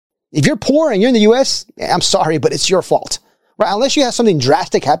if you're poor and you're in the US, I'm sorry, but it's your fault, right? Unless you have something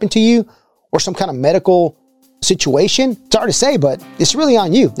drastic happen to you or some kind of medical situation. It's hard to say, but it's really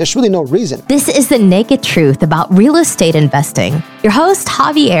on you. There's really no reason. This is the naked truth about real estate investing. Your host,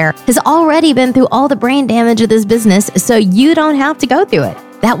 Javier, has already been through all the brain damage of this business, so you don't have to go through it.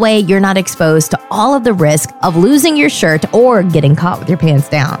 That way, you're not exposed to all of the risk of losing your shirt or getting caught with your pants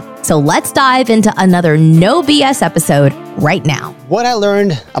down. So let's dive into another no BS episode right now. What I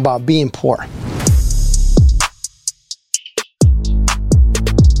learned about being poor.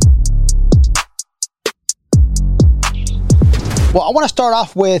 Well, I want to start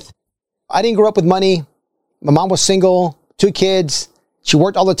off with, I didn't grow up with money. My mom was single, 2 kids. She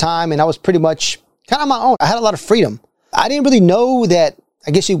worked all the time, and I was pretty much kind of on my own. I had a lot of freedom. I didn't really know that,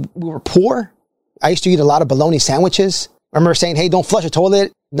 I guess we were poor. I used to eat a lot of bologna sandwiches. I remember saying, hey, don't flush a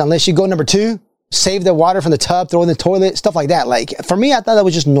toilet unless you go number 2. Save the water from the tub, throw it in the toilet, stuff like that. Like, for me, I thought that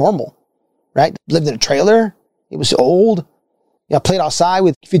was just normal, right? Lived in a trailer. It was old. You know, I played outside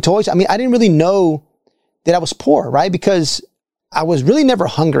with a few toys. I mean, I didn't really know that I was poor, right? Because I was really never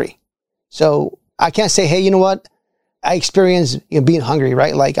hungry. So I can't say, hey, you know what? I experienced being hungry,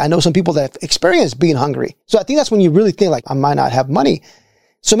 right? Like, I know some people that experience being hungry. So I think that's when you really think like, I might not have money.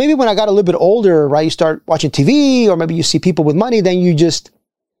 So maybe when I got a little bit older, right, you start watching TV, or maybe you see people with money, then you just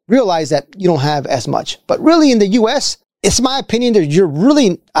realize that you don't have as much. But really in the US, it's my opinion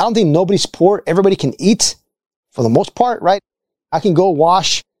that I don't think nobody's poor. Everybody can eat for the most part, right? I can go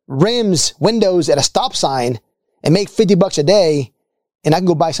wash rims, windows at a stop sign and make $50 a day, and I can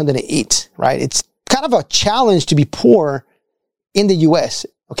go buy something to eat, right? It's kind of a challenge to be poor in the US,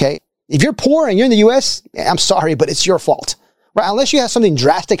 okay? If you're poor and you're in the US, I'm sorry, but it's your fault, right? Unless you have something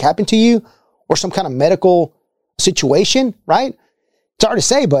drastic happen to you or some kind of medical situation, right? It's hard to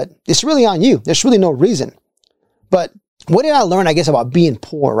say, but it's really on you. There's really no reason. But what did I learn, I guess, about being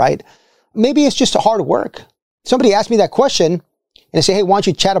poor, right? Maybe it's just hard work. Somebody asked me that question, and I say, hey, why don't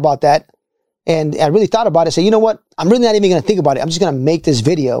you chat about that? And I really thought about it. Say, you know what? I'm really not even going to think about it. I'm just going to make this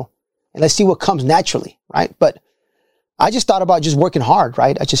video and let's see what comes naturally, right? But I just thought about just working hard,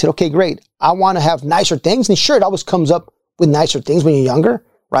 right? I just said, okay, great. I want to have nicer things. And sure, it always comes up with nicer things when you're younger,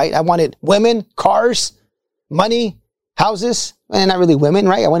 right? I wanted women, cars, money, houses, and not really women,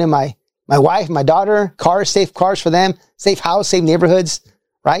 right? I wanted my wife, my daughter, cars, safe cars for them, safe house, safe neighborhoods,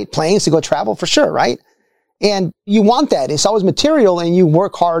 right? Planes to go travel for sure, right? And you want that. It's always material, and you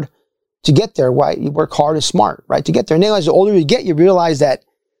work hard to get there, right? You work hard and smart, right? To get there. And then as the older you get, you realize that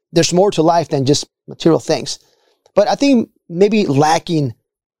there's more to life than just material things. But I think maybe lacking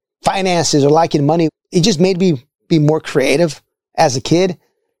finances or lacking money, it just made me be more creative as a kid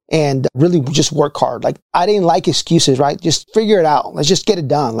and really just work hard. Like, I didn't like excuses, right? Just figure it out. Let's just get it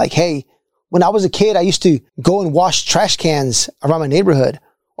done. Like, hey, when I was a kid, I used to go and wash trash cans around my neighborhood,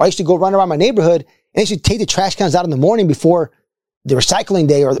 or I used to go run around my neighborhood and I used to take the trash cans out in the morning before the recycling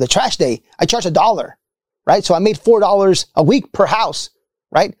day or the trash day. I charged $1, right? So I made $4 a week per house,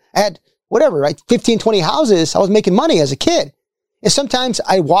 right? I had whatever, right? 15, 20 houses. I was making money as a kid. And sometimes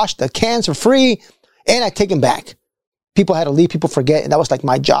I washed the cans for free and I take them back. People had to leave, people forget. And that was like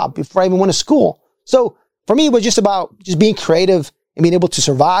my job before I even went to school. So for me, it was just about just being creative and being able to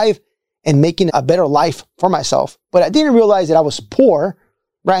survive and making a better life for myself. But I didn't realize that I was poor,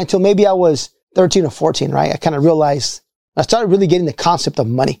 right? Until maybe I was 13 or 14, right? I kind of realized, I started really getting the concept of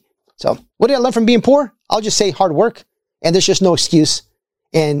money. So what did I learn from being poor? I'll just say hard work, and there's just no excuse.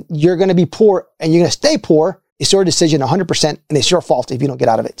 And you're going to be poor and you're going to stay poor. It's your decision 100%, and it's your fault if you don't get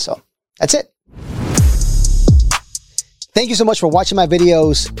out of it. So that's it. Thank you so much for watching my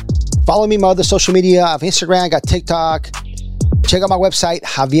videos. Follow me on my other social media. I have Instagram, I got TikTok. Check out my website,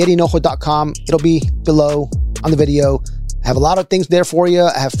 javierhinojo.com. It'll be below on the video. I have a lot of things there for you.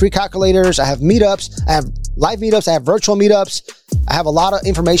 I have free calculators. I have meetups. I have live meetups. I have virtual meetups. I have a lot of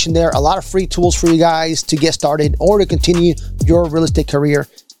information there, a lot of free tools for you guys to get started or to continue your real estate career.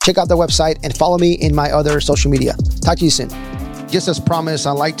 Check out the website and follow me in my other social media. Talk to you soon. Just as promised,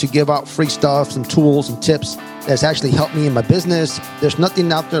 I like to give out free stuff, some tools and tips that's actually helped me in my business. There's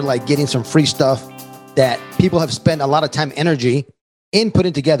nothing out there like getting some free stuff that people have spent a lot of time, energy in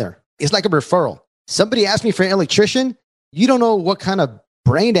putting together. It's like a referral. Somebody asked me for an electrician. You don't know what kind of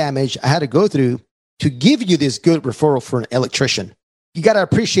brain damage I had to go through to give you this good referral for an electrician. You got to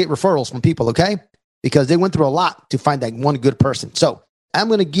appreciate referrals from people, okay? Because they went through a lot to find that one good person. So I'm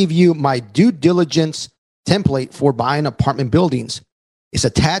going to give you my due diligence template for buying apartment buildings. It's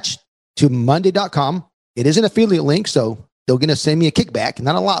attached to Monday.com. It is an affiliate link, so they're going to send me a kickback.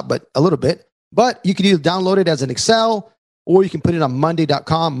 Not a lot, but a little bit. But you can either download it as an Excel, or you can put it on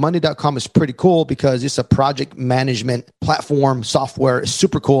Monday.com. Monday.com is pretty cool because it's a project management platform software. It's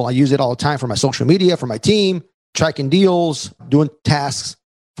super cool. I use it all the time for my social media, for my team, tracking deals, doing tasks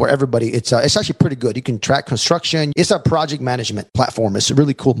for everybody. It's actually pretty good. You can track construction. It's a project management platform. It's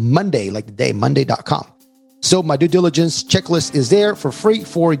really cool. Monday, like the day, Monday.com. So my due diligence checklist is there for free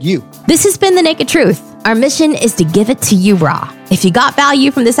for you. This has been The Naked Truth. Our mission is to give it to you raw. If you got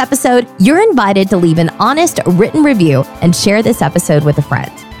value from this episode, you're invited to leave an honest written review and share this episode with a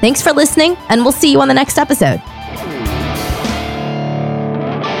friend. Thanks for listening, and we'll see you on the next episode.